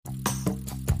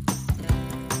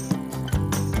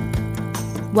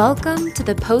Welcome to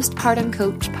the Postpartum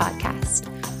Coach podcast,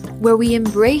 where we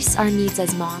embrace our needs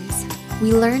as moms.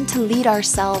 We learn to lead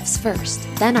ourselves first,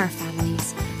 then our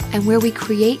families, and where we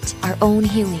create our own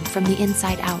healing from the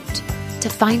inside out to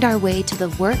find our way to the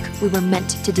work we were meant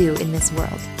to do in this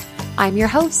world. I'm your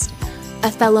host, a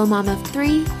fellow mom of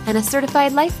 3 and a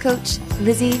certified life coach,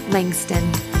 Lizzie Langston.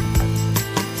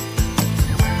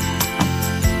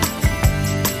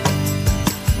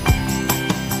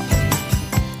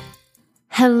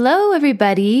 Hello,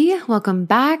 everybody. Welcome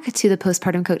back to the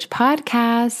Postpartum Coach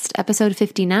podcast, episode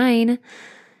 59.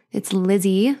 It's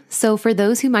Lizzie. So for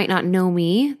those who might not know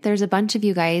me, there's a bunch of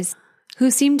you guys who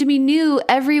seem to be new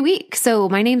every week. So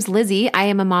my name's Lizzie. I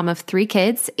am a mom of 3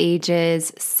 kids,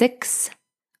 ages 6,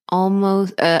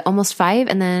 almost 5,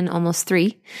 and then almost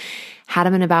 3. Had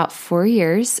them in about 4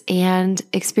 years and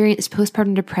experienced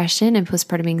postpartum depression and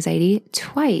postpartum anxiety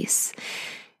twice.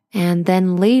 And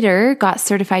then later got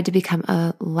certified to become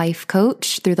a life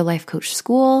coach through the life coach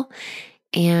school.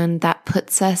 And that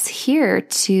puts us here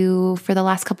for the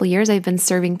last couple of years, I've been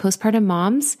serving postpartum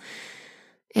moms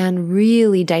and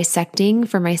really dissecting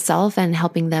for myself and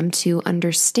helping them to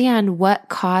understand what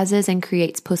causes and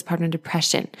creates postpartum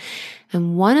depression.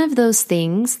 And one of those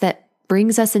things that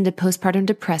brings us into postpartum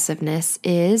depressiveness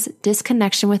is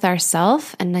disconnection with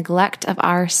ourself and neglect of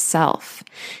ourself.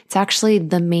 It's actually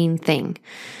the main thing.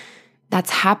 That's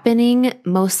happening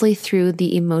mostly through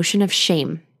the emotion of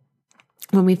shame.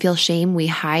 When we feel shame, we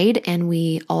hide and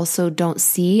we also don't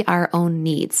see our own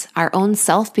needs. Our own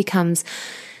self becomes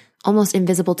almost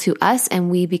invisible to us and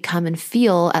we become and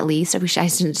feel, at least, I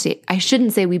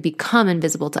shouldn't say we become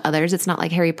invisible to others. It's not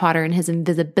like Harry Potter and his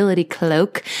invisibility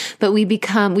cloak, but we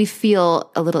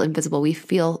feel a little invisible. We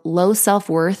feel low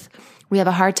self-worth. We have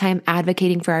a hard time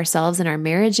advocating for ourselves in our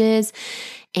marriages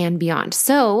and beyond.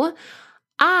 So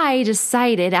I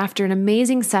decided after an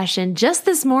amazing session just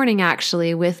this morning,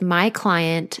 actually, with my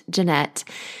client, Jenette,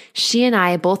 she and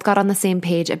I both got on the same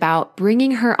page about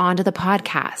bringing her onto the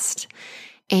podcast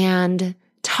and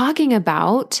talking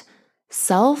about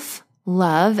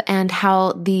self-love and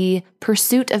how the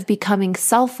pursuit of becoming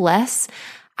selfless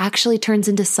actually turns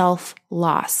into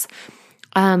self-loss.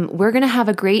 We're going to have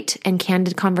a great and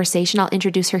candid conversation. I'll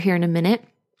introduce her here in a minute.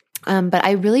 But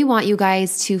I really want you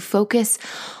guys to focus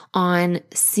on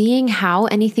seeing how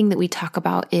anything that we talk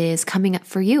about is coming up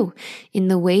for you in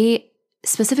the way,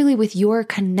 specifically with your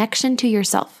connection to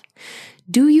yourself.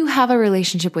 Do you have a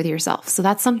relationship with yourself? So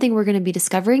that's something we're going to be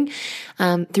discovering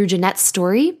through Jenette's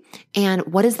story. And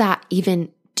what is that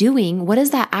even doing? What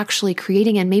is that actually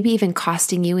creating and maybe even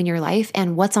costing you in your life?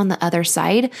 And what's on the other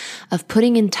side of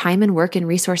putting in time and work and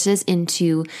resources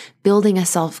into building a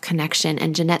self-connection?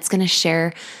 And Jenette's going to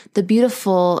share the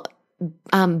beautiful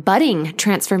budding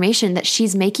transformation that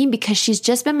she's making because she's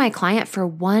just been my client for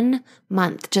 1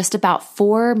 month, just about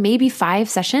 4, maybe 5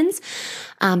 sessions.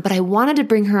 But I wanted to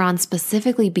bring her on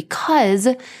specifically because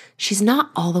she's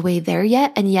not all the way there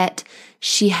yet. And yet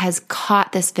she has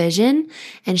caught this vision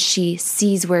and she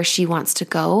sees where she wants to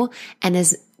go and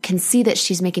can see that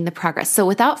she's making the progress. So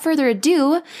without further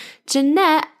ado,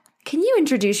 Jenette, can you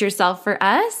introduce yourself for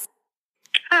us?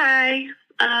 Hi.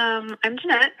 I'm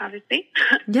Jenette, obviously.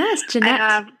 Yes, Jenette. I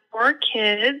have 4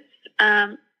 kids,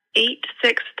 8,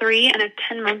 6, 3, and a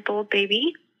 10-month-old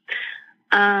baby.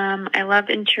 I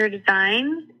love interior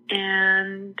design,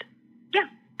 and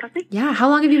that's me. Yeah. How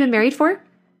long have you been married for?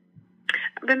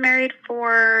 I've been married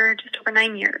for just over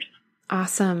 9 years.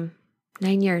 Awesome.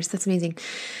 9 years. That's amazing.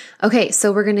 Okay,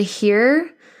 so we're going to hear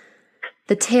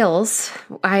the tales.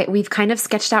 We've kind of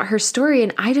sketched out her story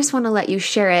and I just want to let you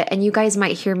share it and you guys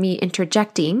might hear me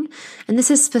interjecting. And this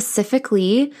is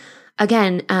specifically,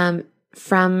 again,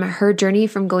 from her journey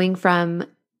from going from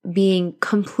being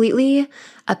completely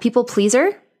a people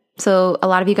pleaser. So a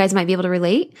lot of you guys might be able to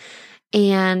relate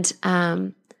and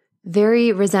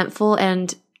very resentful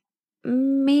and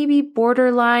maybe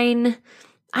borderline.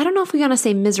 I don't know if we're going to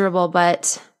say miserable,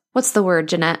 but what's the word,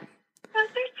 Jenette?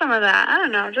 Some of that. I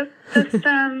don't know. Just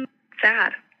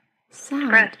sad.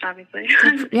 Depressed, obviously.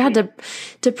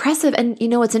 Depressive. And you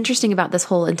know what's interesting about this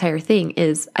whole entire thing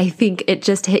is I think it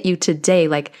just hit you today,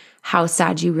 like how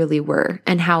sad you really were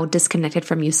and how disconnected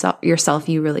from yourself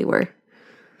you really were.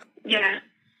 Yeah.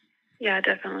 Yeah,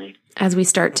 definitely. As we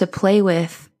start to play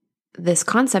with this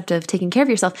concept of taking care of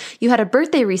yourself, you had a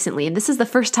birthday recently, and this is the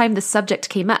first time this subject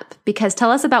came up because tell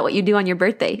us about what you do on your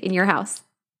birthday in your house.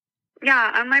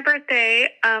 Yeah, on my birthday,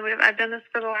 I've done this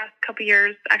for the last couple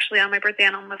years, actually on my birthday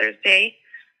and on Mother's Day.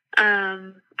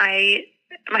 My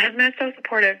husband is so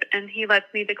supportive, and he lets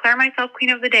me declare myself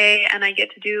queen of the day, and I get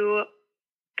to do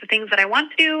the things that I want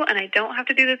to do, and I don't have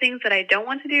to do the things that I don't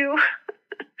want to do.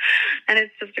 And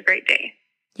it's just a great day.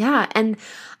 Yeah. And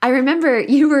I remember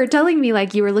you were telling me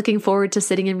like you were looking forward to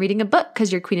sitting and reading a book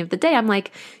because you're queen of the day. I'm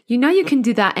like, you can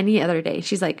do that any other day.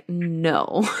 She's like,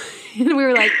 no. And we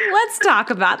were like, let's talk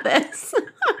about this.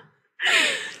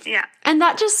 Yeah. And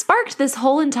that just sparked this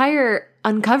whole entire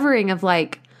uncovering of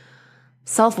like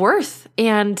self-worth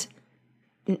and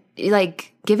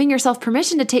like giving yourself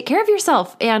permission to take care of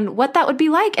yourself and what that would be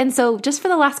like. And so just for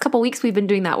the last couple of weeks, we've been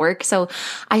doing that work. So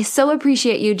I so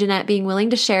appreciate you, Jenette, being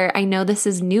willing to share. I know this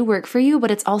is new work for you,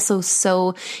 but it's also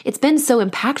it's been so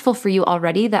impactful for you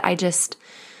already that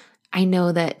I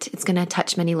know that it's going to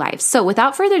touch many lives. So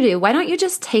without further ado, why don't you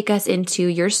just take us into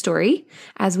your story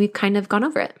as we've kind of gone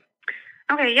over it?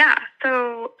 Okay. Yeah.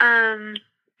 So,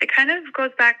 it kind of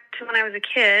goes back to when I was a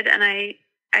kid, and I'm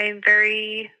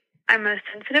a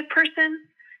sensitive person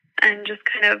and just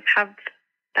kind of have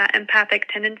that empathic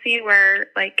tendency where,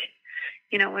 like,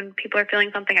 when people are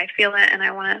feeling something, I feel it and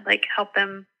I want to like help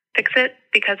them fix it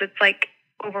because it's like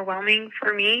overwhelming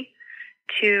for me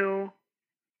to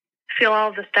feel all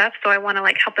of the stuff. So I want to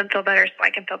like help them feel better so I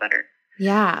can feel better.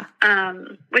 Yeah.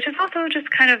 Which is also just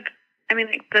kind of,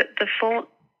 like the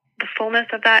fullness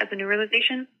of that is a new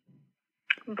realization.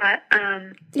 But,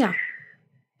 yeah.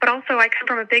 But also I come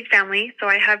from a big family, so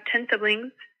I have 10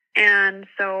 siblings. And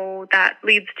so that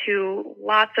leads to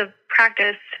lots of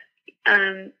practice,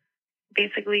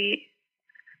 basically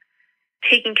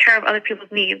taking care of other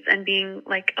people's needs and being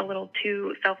like a little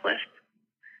too selfless.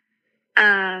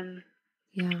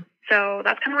 Yeah. So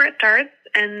that's kind of where it starts.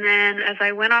 And then as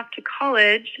I went off to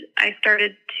college, I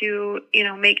started to,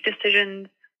 make decisions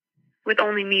with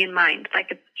only me in mind. Like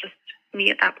it's just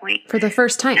me at that point. For the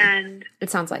first time. And it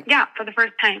sounds like. Yeah, for the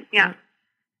first time. Yeah.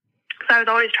 So I was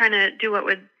always trying to do what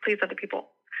would please other people.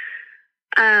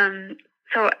 And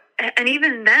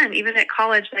even then, even at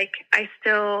college, like I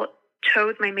still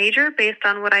chose my major based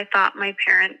on what I thought my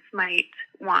parents might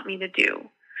want me to do.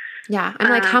 Yeah. I'm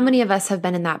like, how many of us have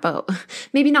been in that boat?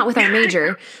 Maybe not with our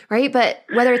major, right? But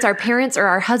whether it's our parents or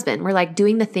our husband, we're like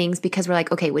doing the things because we're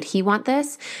like, okay, would he want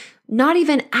this? Not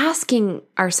even asking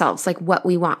ourselves like what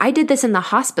we want. I did this in the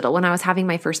hospital when I was having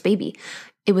my first baby.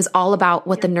 It was all about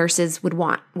what the nurses would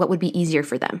want, what would be easier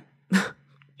for them.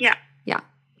 Yeah. Yeah.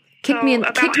 Kick me in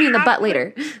the butt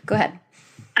later. Go ahead.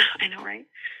 I know, right?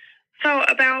 So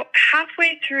about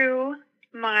halfway through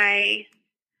my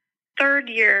third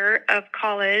year of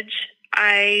college,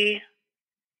 I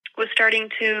was starting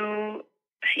to,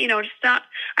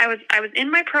 I was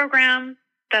in my program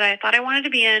that I thought I wanted to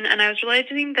be in, and I was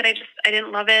realizing that I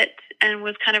didn't love it and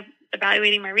was kind of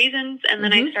evaluating my reasons. And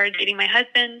then I started dating my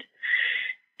husband,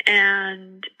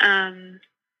 and I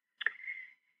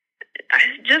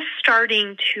just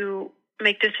starting to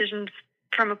make decisions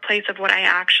from a place of what I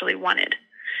actually wanted.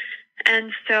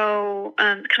 And so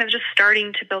kind of just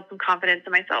starting to build some confidence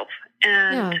in myself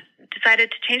and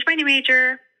decided to change my new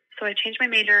major. So I changed my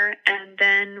major, and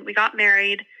then we got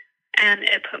married, and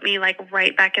it put me like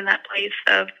right back in that place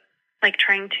of like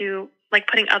trying to like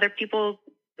putting other people's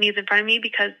needs in front of me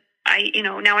because I,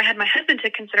 now I had my husband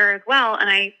to consider as well. And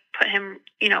I put him,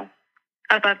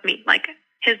 above me, like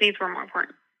his needs were more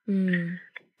important. Mm.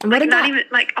 Like not even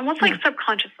like almost like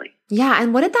subconsciously. Yeah.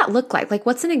 And what did that look like? Like,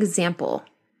 what's an example?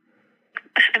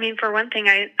 For one thing,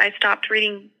 I stopped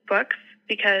reading books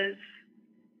because,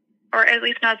 or at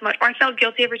least not as much, or I felt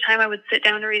guilty every time I would sit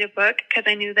down to read a book because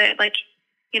I knew that like,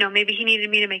 maybe he needed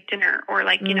me to make dinner or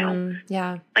like,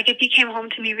 like if he came home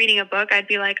to me reading a book, I'd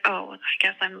be like, oh, I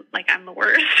guess I'm the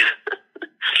worst.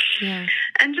 Yeah.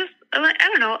 And just, I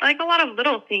don't know, like a lot of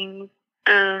little things.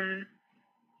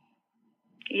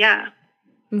 Yeah.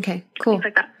 Okay, cool. Things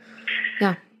like that.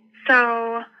 Yeah.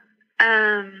 So,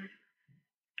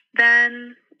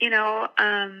 then,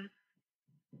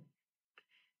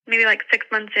 maybe like 6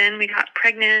 months in, we got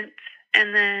pregnant,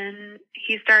 and then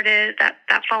he started that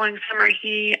following summer,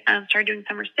 he started doing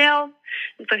summer sales.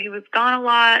 And so he was gone a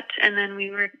lot. And then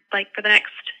we were like, for the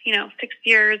next, 6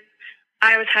 years,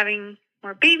 I was having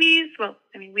more babies. Well,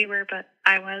 we were, but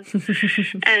I was,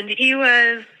 and he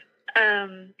was,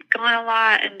 gone a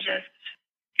lot, and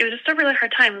it was just a really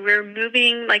hard time. We were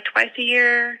moving like twice a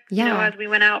year, as we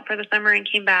went out for the summer and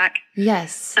came back.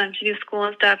 Yes. To do school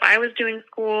and stuff. I was doing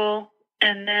school,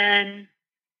 and then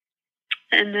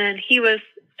he was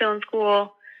still in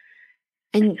school.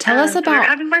 And tell us about... we were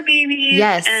having more babies.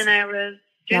 Yes. And I was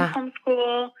doing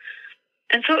homeschool.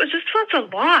 And so it was a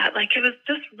lot. Like, it was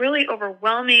just really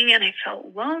overwhelming, and I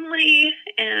felt lonely,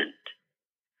 and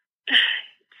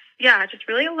just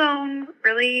really alone,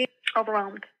 really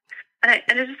overwhelmed. And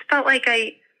it just felt like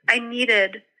I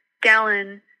needed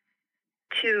Dallin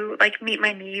to like meet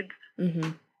my needs.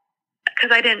 Mm-hmm.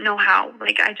 because I didn't know how.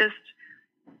 Like,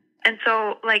 and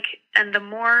so, like, and the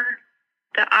more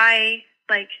that I,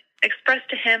 like, expressed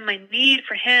to him my need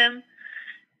for him,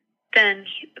 then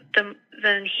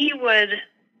he would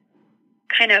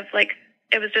kind of, like,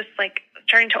 it was just, like,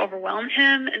 starting to overwhelm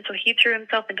him. And so he threw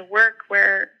himself into work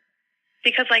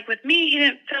because, like, with me, he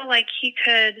didn't feel like he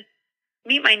could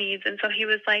meet my needs. And so he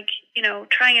was, like, you know,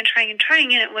 trying, and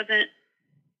it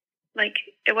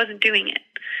wasn't doing it.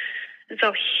 And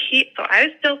so I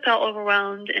still felt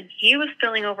overwhelmed, and he was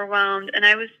feeling overwhelmed, and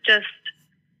I was just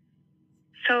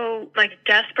so, like,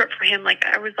 desperate for him. Like,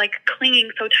 I was, like, clinging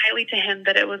so tightly to him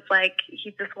that it was like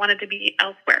he just wanted to be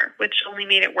elsewhere, which only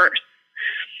made it worse.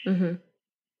 Mm-hmm.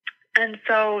 And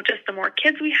so just the more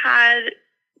kids we had,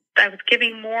 I was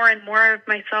giving more and more of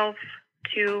myself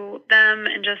to them,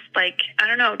 and just, like, I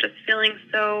don't know, just feeling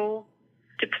so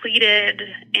depleted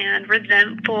and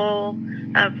resentful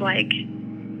of, like,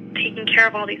 taking care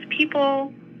of all these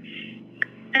people.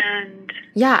 And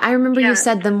yeah, I remember you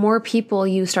said the more people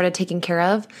you started taking care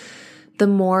of, the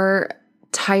more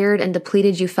tired and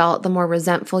depleted you felt, the more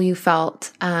resentful you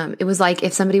felt. It was like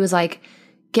if somebody was like,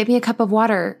 get me a cup of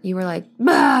water, you were like,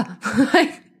 bah!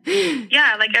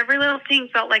 Yeah, like every little thing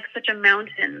felt like such a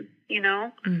mountain, you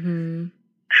know? Mm-hmm.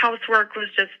 Housework was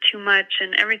just too much,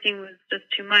 and everything was just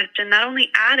too much. And that only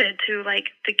added to, like,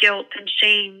 the guilt and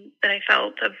shame that I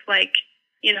felt of, like,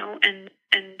 you know, and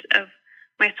of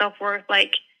my self-worth.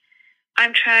 Like,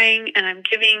 I'm trying and I'm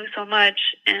giving so much,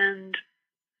 and,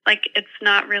 like, it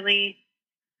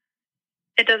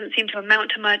doesn't seem to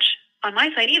amount to much on my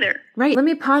side either. Right. Let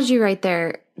me pause you right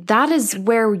there. That is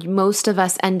where most of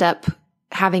us end up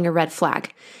having a red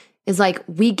flag, is like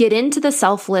we get into the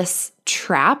selfless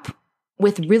trap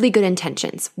with really good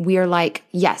intentions. We are like,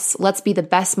 yes, let's be the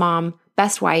best mom,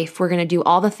 best wife. We're going to do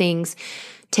all the things,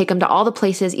 take them to all the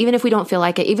places, even if we don't feel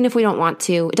like it, even if we don't want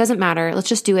to. It doesn't matter. Let's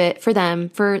just do it for them,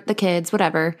 for the kids,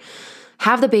 whatever.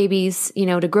 Have the babies, you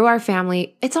know, to grow our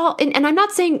family. It's all, and I'm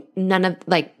not saying none of,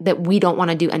 like, that we don't want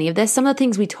to do any of this. Some of the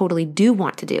things we totally do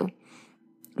want to do.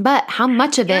 But how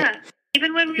much of it?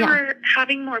 Even when we were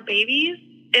having more babies,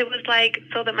 it was like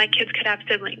so that my kids could have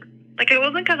siblings. Like, it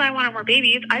wasn't because I wanted more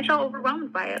babies. I felt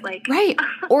overwhelmed by it. Like, right.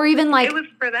 Or even like, it was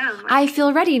for them. I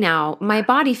feel ready now. My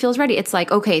body feels ready. It's like,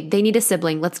 okay, they need a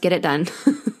sibling. Let's get it done.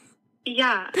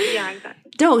 Yeah, exactly.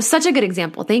 No, such a good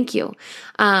example. Thank you.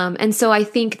 And so I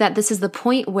think that this is the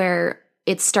point where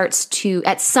it starts to,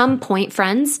 at some point,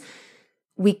 friends,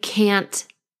 we can't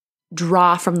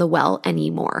draw from the well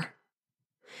anymore.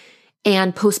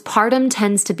 And postpartum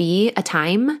tends to be a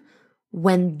time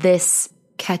when this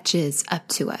catches up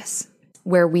to us,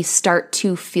 where we start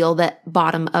to feel that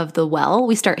bottom of the well.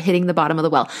 We start hitting the bottom of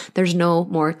the well. There's no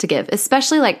more to give,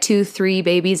 especially like 2-3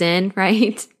 babies in,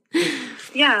 right?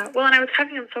 Yeah. Well, and I was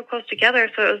having them so close together,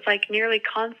 so it was like nearly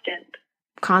constant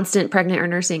Pregnant or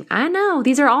nursing. I know.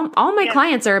 These are all my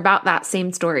clients are about that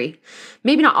same story.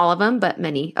 Maybe not all of them, but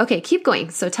many. Okay, keep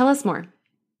going. So tell us more.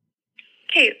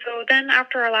 Okay, so then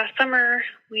after our last summer,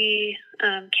 we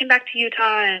came back to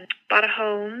Utah and bought a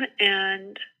home,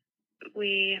 and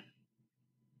we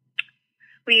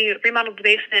remodeled the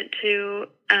basement to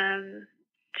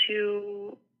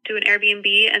do an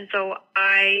Airbnb. And so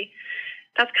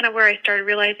that's kind of where I started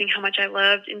realizing how much I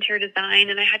loved interior design,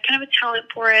 and I had kind of a talent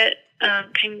for it,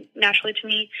 came naturally to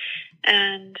me.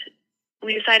 And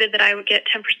we decided that I would get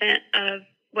 10% of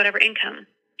whatever income,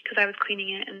 because I was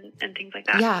cleaning it and things like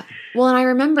that. Yeah. Well, and I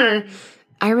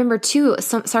remember too,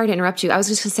 sorry to interrupt you. I was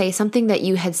just going to say something that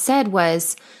you had said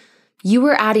was you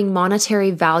were adding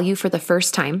monetary value for the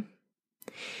first time.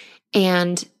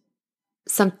 And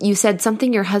you said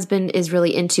something your husband is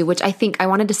really into, which I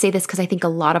wanted to say this because I think a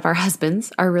lot of our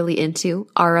husbands are really into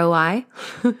ROI,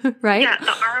 right? Yeah,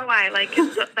 the ROI, like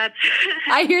that's.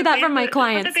 I hear that from my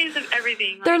clients. It's the base of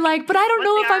everything. They're like, but I don't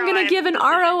know if I'm going to give an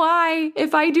ROI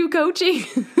if I do coaching.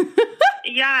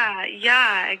 Yeah,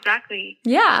 exactly.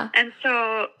 Yeah. And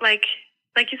so, like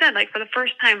you said, like for the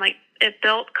first time, like it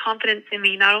built confidence in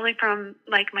me, not only from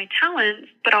like my talents,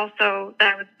 but also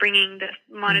that I was bringing this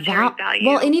monetary value.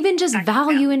 Well, and even just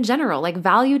value in general, like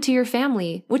value to your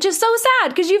family, which is so sad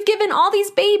because you've given all these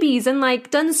babies and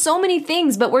like done so many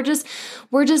things, but we're just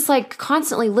like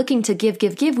constantly looking to give.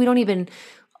 We don't even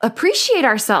appreciate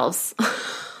ourselves.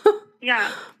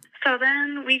 Yeah. So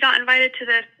then we got invited to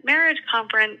this marriage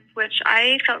conference, which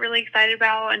I felt really excited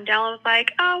about. And Dallin was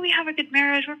like, oh, we have a good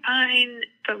marriage. We're fine.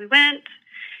 So we went,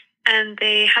 and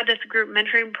they had this group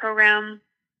mentoring program.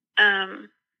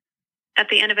 At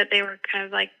the end of it, they were kind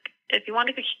of like if you want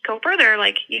to go further,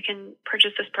 like, you can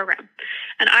purchase this program.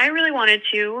 And I really wanted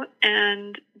to,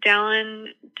 and Dallin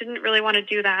didn't really want to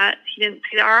do that. He didn't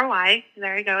see the ROI.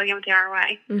 There you go, again with the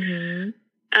ROI.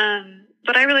 Mm-hmm.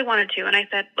 But I really wanted to, and I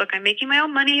said, look, I'm making my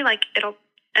own money, like,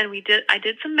 I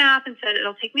did some math and said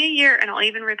it'll take me a year and I'll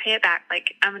even repay it back.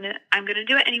 Like, I'm gonna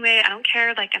do it anyway. I don't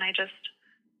care. Like, and I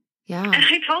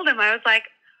told him, I was like,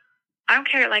 I don't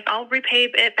care. Like, I'll repay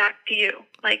it back to you.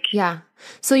 Like, yeah.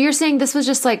 So you're saying this was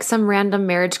just like some random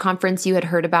marriage conference you had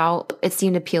heard about. It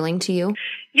seemed appealing to you.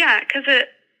 Yeah. Cause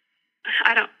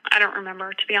I don't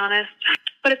remember, to be honest,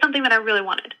 but it's something that I really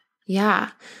wanted.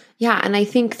 Yeah. Yeah. And I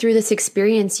think through this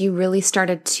experience, you really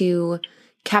started to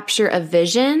capture a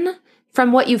vision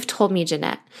from what you've told me,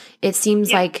 Jenette. It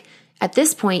seems like at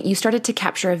this point, you started to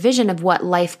capture a vision of what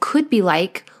life could be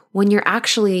like when you're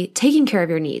actually taking care of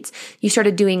your needs. You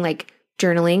started doing like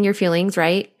journaling your feelings,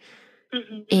 right?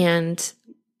 Mm-hmm. And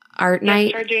art night. I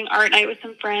started doing art night with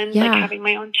some friends, like having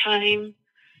my own time,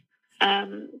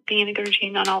 being in a good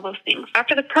routine on all those things.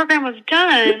 After the program was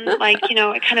done, like,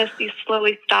 it kind of, you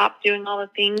slowly stopped doing all the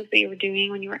things that you were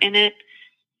doing when you were in it.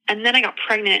 And then I got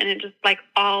pregnant and it just like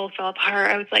all fell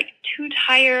apart. I was like too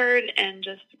tired and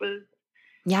just was.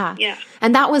 Yeah.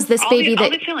 And that was this baby all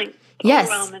the feelings. Yes.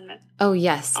 Overwhelm and oh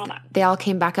yes. All that. They all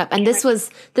came back up. And this is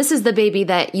the baby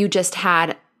that you just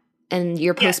had and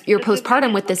you're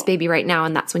postpartum with this baby right now.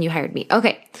 And that's when you hired me.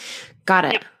 Okay. Got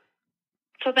it. Yeah.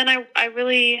 So then I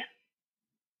really,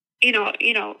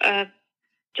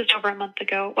 just over a month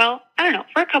ago, well, I don't know,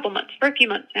 for a few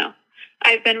months now,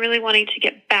 I've been really wanting to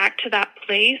get back to that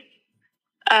place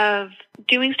of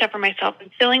doing stuff for myself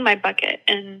and filling my bucket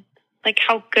and like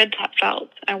how good that felt.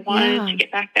 I wanted to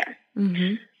get back there.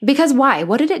 Mm-hmm. Because why?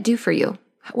 What did it do for you?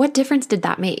 What difference did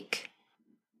that make?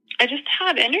 I just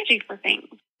had energy for things.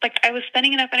 Like, I was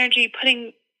spending enough energy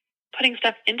putting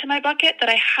stuff into my bucket that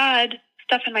I had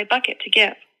stuff in my bucket to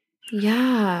give.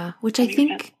 Yeah, which I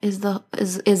think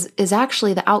is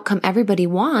actually the outcome everybody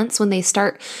wants when they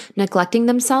start neglecting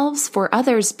themselves for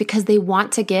others because they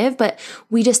want to give, but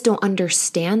we just don't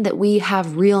understand that we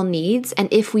have real needs.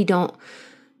 And if we don't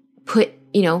put,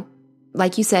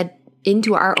 like you said,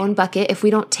 into our own bucket, if we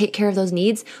don't take care of those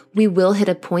needs, we will hit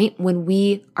a point when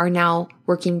we are now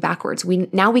working backwards. We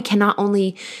can not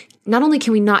only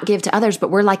can we not give to others, but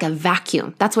we're like a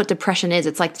vacuum. That's what depression is.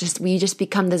 It's like we just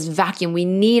become this vacuum. We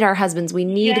need our husbands. We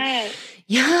need,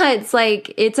 it's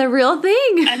like, it's a real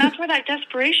thing. And that's where that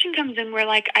desperation comes in, where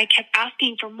like, I kept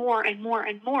asking for more and more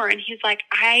and more. And he's like,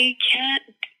 I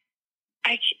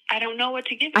don't know what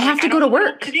to give you. I have to go to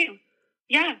work. What to do.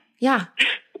 Yeah. Yeah.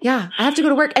 Yeah. I have to go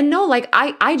to work. And no, like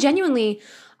I genuinely,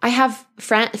 I have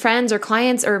friends or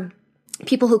clients or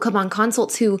people who come on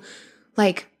consults who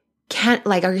like, can't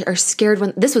like are scared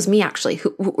when this was me actually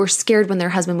who were scared when their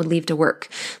husband would leave to work,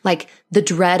 like the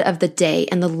dread of the day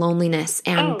and the loneliness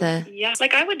and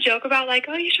like I would joke about like,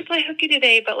 oh, you should play hooky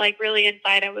today, but like really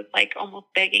inside I was like almost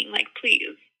begging, like,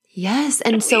 please. Yes.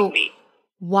 And so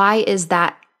why is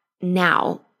that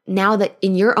now that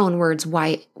in your own words,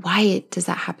 why does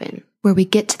that happen where we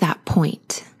get to that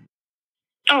point?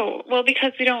 Oh, well,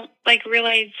 because we don't like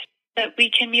realize that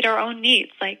we can meet our own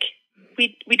needs. Like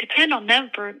we depend on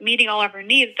them for meeting all of our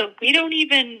needs, so we don't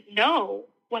even know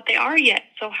what they are yet.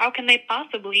 So how can they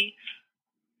possibly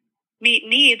meet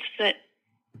needs that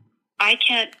I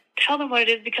can't tell them what it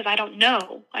is because I don't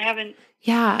know. I haven't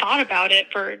thought about it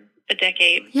for a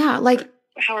decade. Yeah, like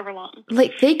however long.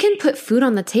 Like they can put food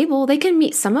on the table. They can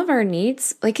meet some of our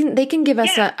needs. They can give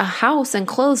us a house and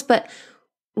clothes, but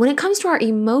when it comes to our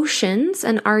emotions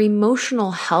and our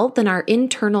emotional health and our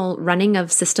internal running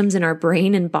of systems in our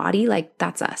brain and body, like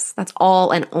that's us. That's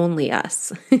all and only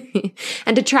us.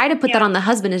 And to try to put that on the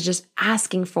husband is just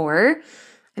asking for,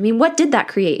 I mean, what did that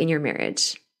create in your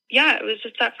marriage? Yeah, it was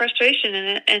just that frustration in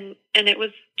it. And it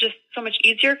was just so much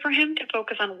easier for him to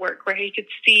focus on work where he could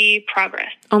see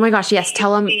progress. Oh my gosh. Yes.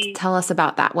 Tell us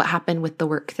about that. What happened with the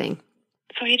work thing?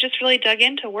 So he just really dug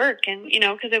into work and,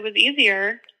 because it was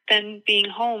easier than being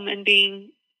home and being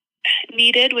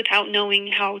needed without knowing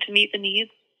how to meet the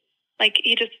needs. Like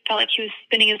he just felt like he was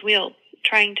spinning his wheels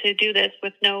trying to do this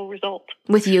with no result.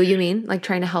 With you mean? Like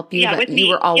trying to help you, but you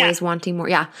were always wanting more.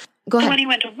 Yeah. Go ahead. So when he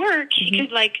went to work,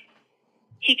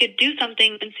 he could do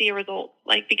something and see a result,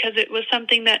 like because it was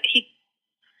something that he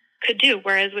could do.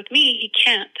 Whereas with me, he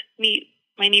can't meet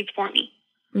my needs for me.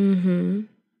 Mm-hmm.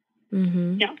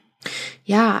 Mm-hmm. Yeah.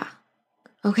 Yeah.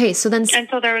 Okay. So then, and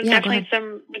so there was definitely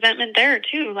some resentment there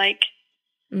too. Like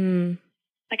I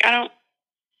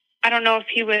don't know if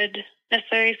he would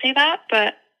necessarily say that,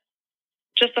 but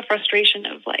just the frustration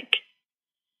of like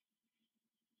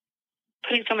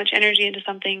putting so much energy into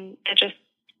something that just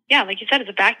yeah, like you said, it's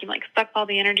a vacuum, like suck all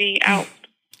the energy out.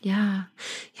 Yeah.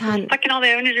 Yeah. Sucking all the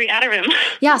energy out of him.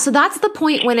 Yeah. So that's the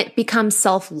point when it becomes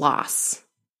self-loss.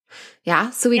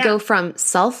 Yeah. So we go from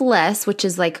selfless, which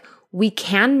is like we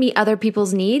can meet other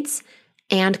people's needs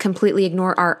and completely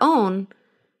ignore our own,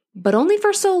 but only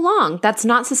for so long. That's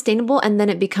not sustainable. And then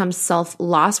it becomes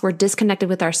self-loss. We're disconnected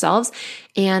with ourselves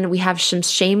and we have some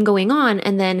shame going on.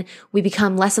 And then we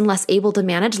become less and less able to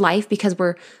manage life because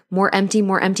we're more empty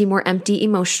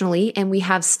emotionally. And we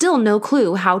have still no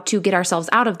clue how to get ourselves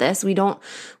out of this.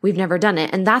 We've never done it.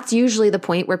 And that's usually the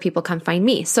point where people come find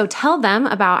me. So tell them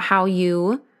about how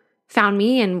you found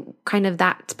me and kind of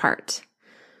that part.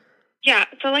 Yeah.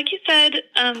 So like you said,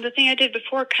 the thing I did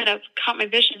before kind of caught my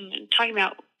vision and talking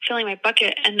about filling my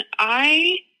bucket. And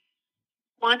I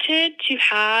wanted to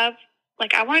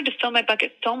fill my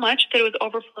bucket so much that it was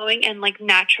overflowing and like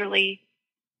naturally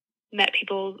met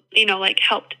people, like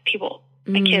helped people,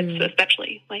 my kids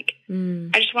especially. Like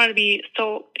I just wanted to be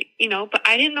so, but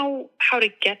I didn't know how to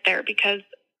get there because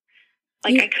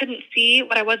I couldn't see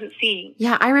what I wasn't seeing.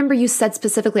 Yeah, I remember you said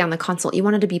specifically on the consult, you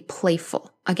wanted to be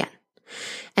playful again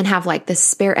and have like this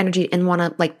spare energy and want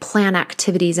to like plan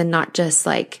activities and not just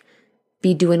like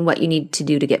be doing what you need to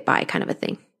do to get by kind of a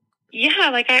thing. Yeah,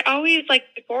 like I always, like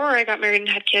before I got married and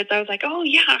had kids, I was like, oh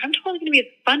yeah, I'm totally going to be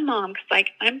a fun mom because like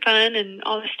I'm fun and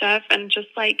all this stuff. And just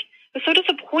like, it was so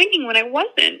disappointing when I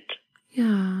wasn't.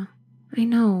 Yeah, I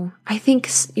know. I think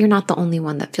you're not the only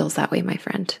one that feels that way, my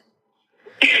friend.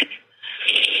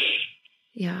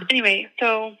 Yeah. Anyway,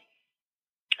 so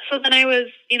then I was,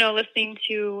 listening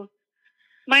to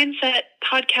mindset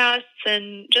podcasts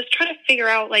and just trying to figure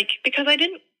out because I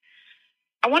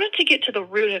wanted to get to the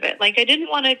root of it. Like I didn't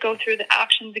want to go through the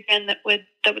actions again that would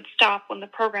stop when the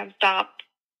program stopped.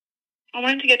 I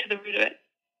wanted to get to the root of it.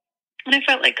 And I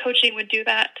felt like coaching would do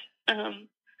that. And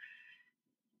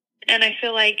I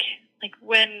feel like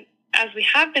as we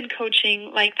have been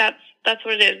coaching, like that's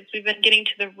what it is. We've been getting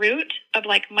to the root of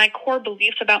like my core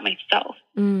beliefs about myself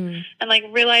and like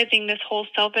realizing this whole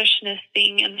selfishness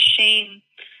thing and the shame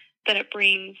that it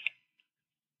brings,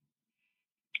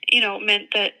 meant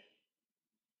that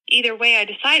either way I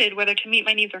decided whether to meet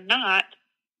my needs or not,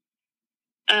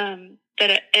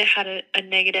 that it had a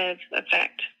negative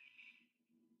effect.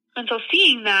 And so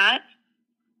seeing that,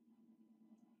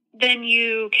 then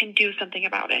you can do something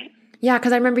about it. Yeah,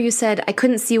 because I remember you said I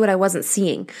couldn't see what I wasn't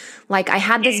seeing. Like I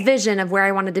had this vision of where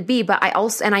I wanted to be, but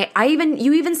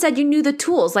you even said you knew the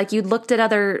tools. Like you looked at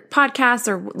other podcasts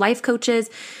or life coaches,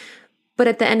 but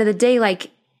at the end of the day,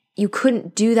 like you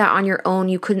couldn't do that on your own.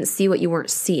 You couldn't see what you weren't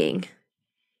seeing.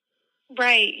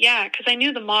 Right. Yeah. Because I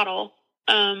knew the model,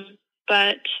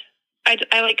 but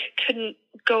I couldn't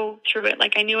go through it.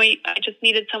 Like I knew I just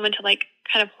needed someone to like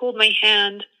kind of hold my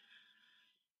hand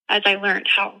as I learned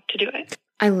how to do it.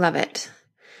 I love it.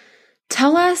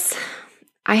 Tell us,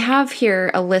 I have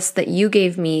here a list that you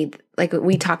gave me, like what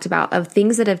we talked about, of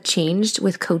things that have changed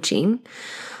with coaching,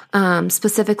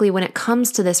 specifically when it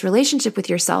comes to this relationship with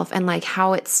yourself and like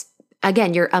how it's,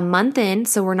 again, you're a month in,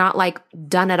 so we're not like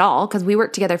done at all because we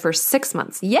worked together for 6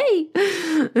 months. Yay.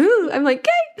 Ooh, I'm like,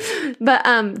 yay.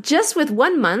 But just with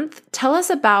 1 month, tell us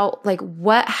about like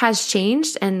what has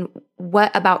changed and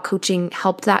what about coaching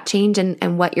helped that change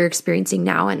and what you're experiencing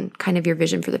now and kind of your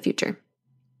vision for the future.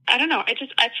 I don't know. I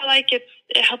feel like it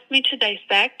helps me to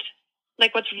dissect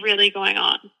like what's really going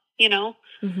on, and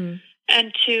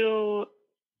until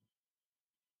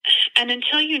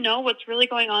you know what's really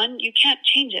going on, you can't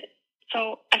change it.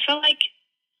 So I feel like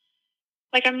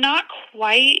I'm not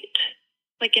quite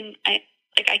I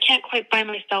can't quite by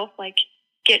myself like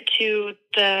get to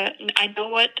I know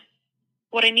what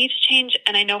I need to change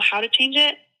and I know how to change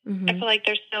it. I feel like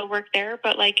there's still work there,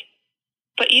 but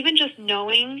even just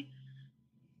knowing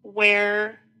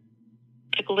where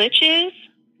the glitch is,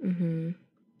 then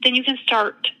you can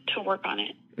start to work on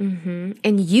it.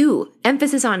 And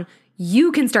emphasis on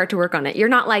you can start to work on it. You're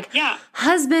not like,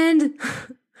 husband,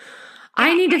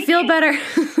 I need to feel better.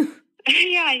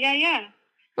 Yeah.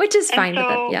 Which is fine with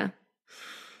it, yeah.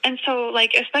 And so,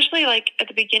 like, especially, like, at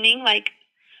the beginning, like,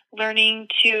 learning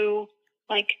to,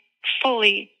 like,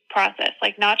 fully process.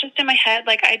 Like, not just in my head.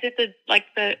 Like, I did the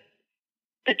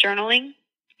journaling,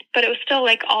 but it was still,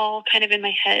 like, all kind of in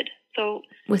my head. So,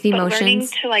 with emotions. But learning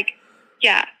to, like,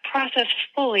 process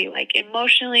fully, like,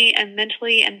 emotionally and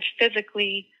mentally and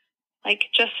physically, like,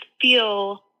 just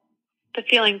feel the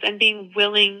feelings and being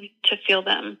willing to feel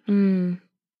them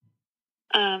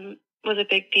was a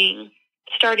big thing.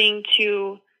 Starting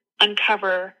to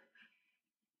uncover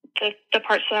the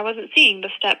parts that I wasn't seeing, the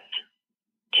steps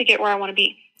to get where I want to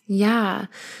be. Yeah.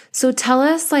 So tell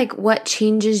us like what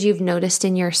changes you've noticed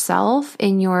in yourself,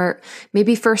 in your,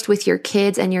 maybe first with your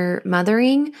kids and your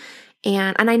mothering.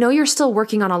 And I know you're still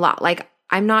working on a lot. Like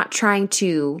I'm not trying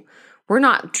to, we're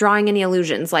not drawing any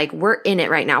illusions. Like we're in it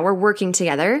right now. We're working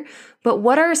together. But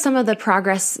what are some of the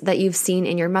progress that you've seen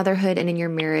in your motherhood and in your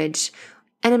marriage?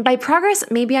 And then by progress,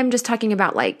 maybe I'm just talking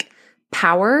about like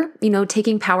power,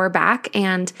 taking power back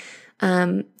and,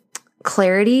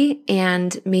 clarity,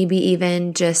 and maybe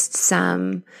even just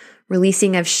some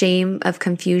releasing of shame, of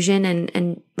confusion,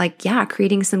 and like, yeah,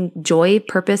 creating some joy,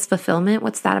 purpose, fulfillment.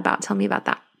 What's that about? Tell me about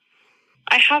that.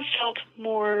 I have felt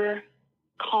more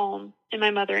calm in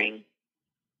my mothering.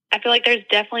 I feel like there's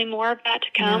definitely more of that to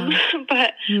come,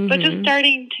 but just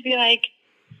starting to be like,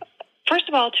 first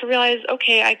of all, to realize,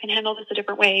 okay, I can handle this a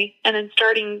different way. And then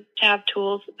starting to have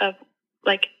tools of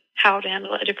like how to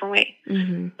handle it a different way.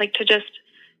 Like to just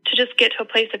get to a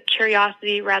place of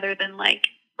curiosity rather than like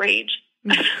rage.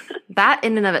 That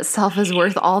in and of itself is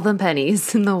worth all the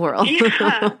pennies in the world.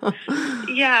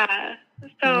 Yeah.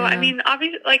 So, I mean,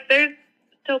 obviously, like there's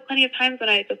still plenty of times when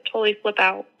I just totally flip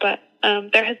out, but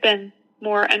there has been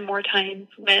more and more times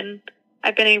when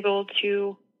I've been able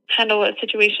to handle a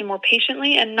situation more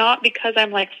patiently, and not because I'm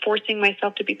like forcing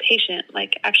myself to be patient,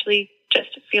 like actually just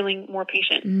feeling more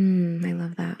patient. I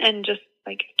love that. And just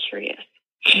like curious.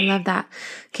 I love that.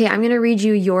 Okay, I'm going to read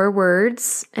you your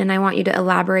words and I want you to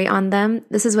elaborate on them.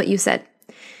 This is what you said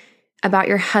about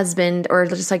your husband, or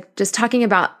just talking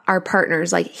about our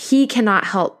partners. Like, he cannot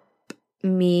help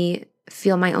me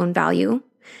feel my own value.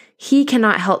 He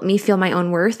cannot help me feel my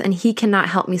own worth, and he cannot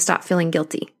help me stop feeling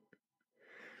guilty.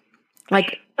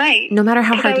 Like, right. No matter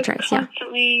how hard he tries.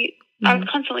 I was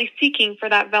constantly seeking for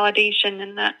that validation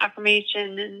and that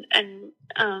affirmation and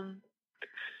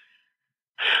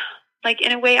like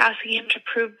in a way asking him to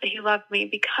prove that he loved me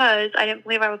because I didn't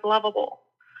believe I was lovable.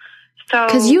 So,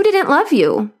 because you didn't love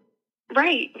you.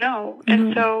 Right. No.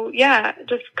 And so, yeah,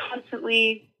 just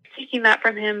constantly seeking that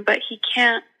from him, but he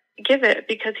can't give it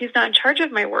because he's not in charge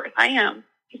of my worth. I am.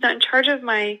 He's not in charge of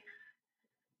my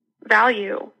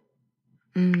value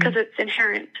because it's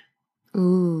inherent.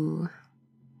 Ooh.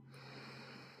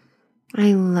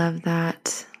 I love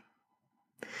that.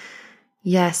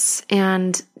 Yes.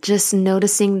 And just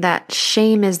noticing that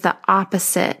shame is the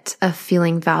opposite of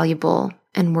feeling valuable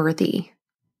and worthy.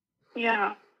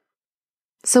 Yeah.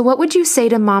 So what would you say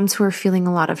to moms who are feeling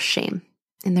a lot of shame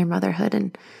in their motherhood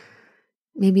and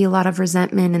maybe a lot of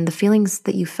resentment and the feelings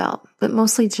that you felt, but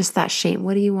mostly just that shame?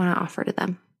 What do you want to offer to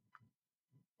them?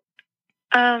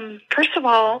 First of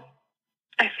all,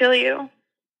 I feel you.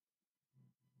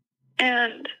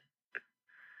 And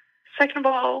second of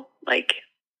all, like,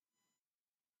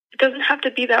 it doesn't have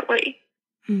to be that way.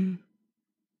 And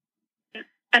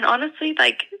honestly,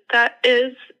 like, that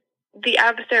is the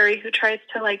adversary who tries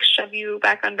to like shove you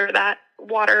back under that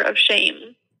water of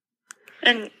shame.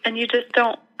 And you just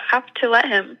don't have to let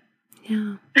him.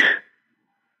 Yeah.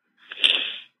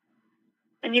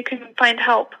 And you can find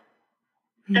help.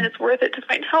 And it's worth it to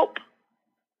find help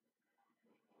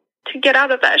to get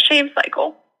out of that shame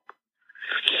cycle.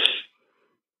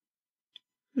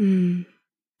 It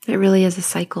really is a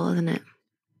cycle, isn't it?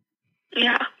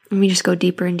 Yeah. And we just go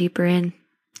deeper and deeper in,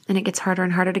 and it gets harder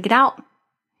and harder to get out.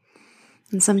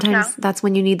 And sometimes that's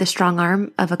when you need the strong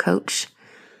arm of a coach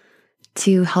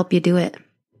to help you do it.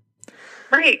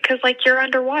 Right, because like you're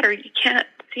underwater. You can't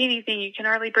see anything. You can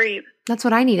hardly breathe. That's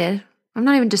what I needed. I'm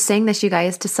not even just saying this, you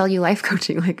guys, to sell you life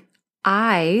coaching. Like,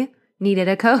 I needed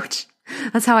a coach.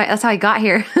 That's how I got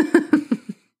here.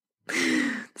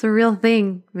 It's a real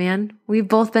thing, man. We've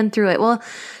both been through it. Well,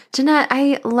 Jenette,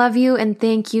 I love you and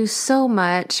thank you so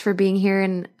much for being here.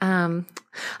 And I'm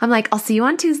like, I'll see you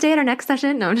on Tuesday at our next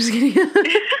session. No, I'm just kidding.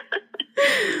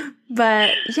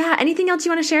 But yeah, anything else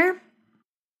you want to share?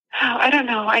 Oh, I don't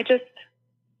know.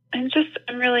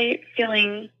 I'm really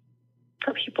feeling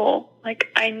for people. Like,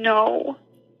 I know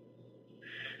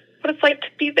what it's like to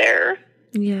be there.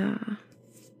 Yeah.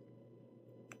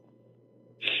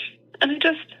 And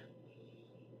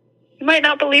you might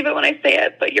not believe it when I say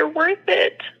it, but you're worth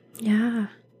it. Yeah.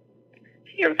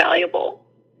 You're valuable.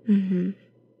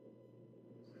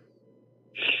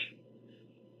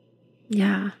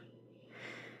 Yeah.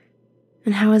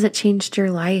 And how has it changed your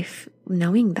life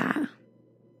knowing that?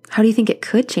 How do you think it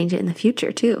could change it in the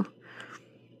future too?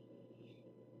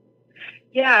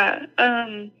 Yeah.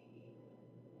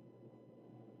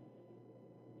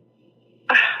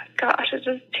 Gosh, it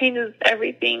just changes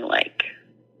everything. Like,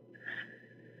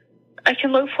 I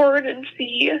can look forward and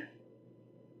see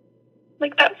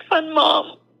like that fun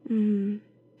mom and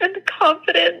the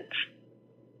confidence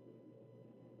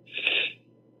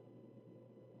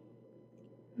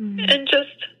and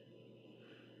just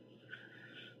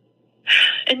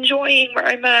enjoying where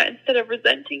I'm at instead of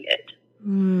resenting it.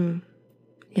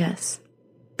 Yes.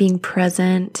 Being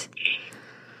present.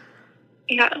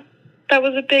 Yeah. That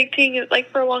was a big thing. Like,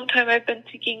 for a long time, I've been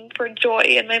seeking for joy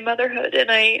in my motherhood, and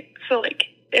I feel like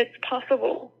it's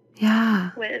possible.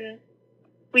 Yeah. When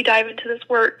we dive into this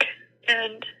work,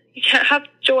 and you can't have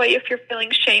joy if you're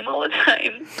feeling shame all the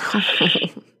time.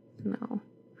 No.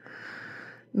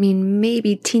 I mean,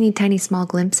 maybe teeny tiny small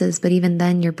glimpses, but even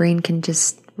then your brain can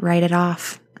just write it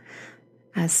off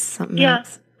as something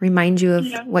else. Remind you of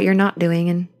what you're not doing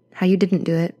and how you didn't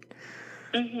do it.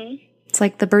 It's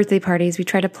like the birthday parties. We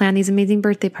try to plan these amazing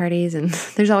birthday parties, and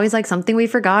there's always like something we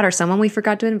forgot or someone we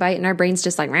forgot to invite, and our brain's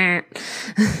just like, Meh.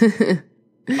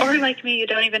 Or like me, you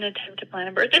don't even attempt to plan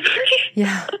a birthday party.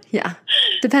 Yeah.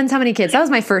 Depends how many kids. That was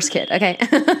my first kid. Okay.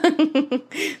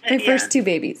 My first 2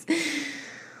 babies.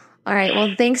 All right.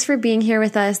 Well, thanks for being here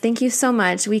with us. Thank you so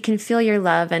much. We can feel your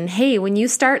love. And hey, when you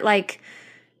start like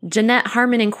Jenette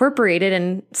Harmon Incorporated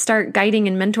and start guiding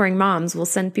and mentoring moms, we'll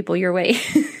send people your way.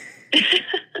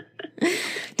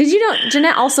 Did you know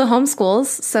Jenette also homeschools?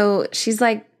 So she's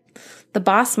like the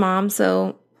boss mom.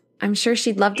 So I'm sure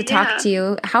she'd love to talk to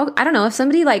you. I don't know, if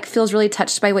somebody like feels really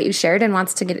touched by what you shared and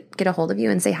wants to get a hold of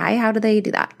you and say hi, how do they do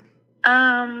that?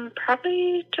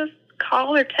 Probably just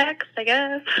call or text, I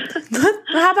guess. Well,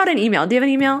 how about an email? Do you have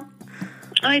an email?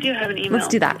 I do have an email. Let's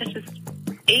do that. It's just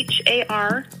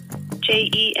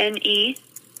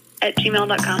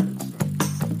harjene@gmail.com.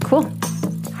 Cool.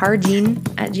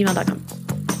 harjene@gmail.com.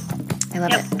 I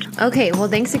love it. Okay, well,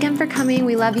 thanks again for coming.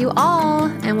 We love you all,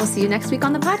 and we'll see you next week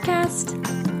on the podcast.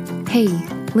 Hey,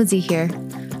 Lizzie here.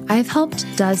 I've helped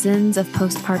dozens of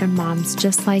postpartum moms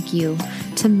just like you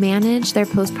to manage their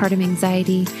postpartum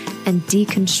anxiety and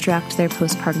deconstruct their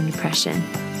postpartum depression.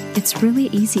 It's really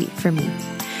easy for me.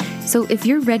 So if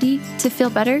you're ready to feel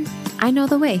better, I know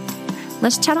the way.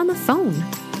 Let's chat on the phone.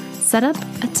 Set up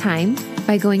a time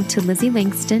by going to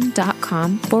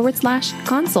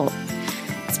LizzieLangston.com/consult.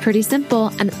 It's pretty simple,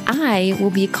 and I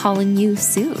will be calling you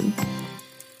soon.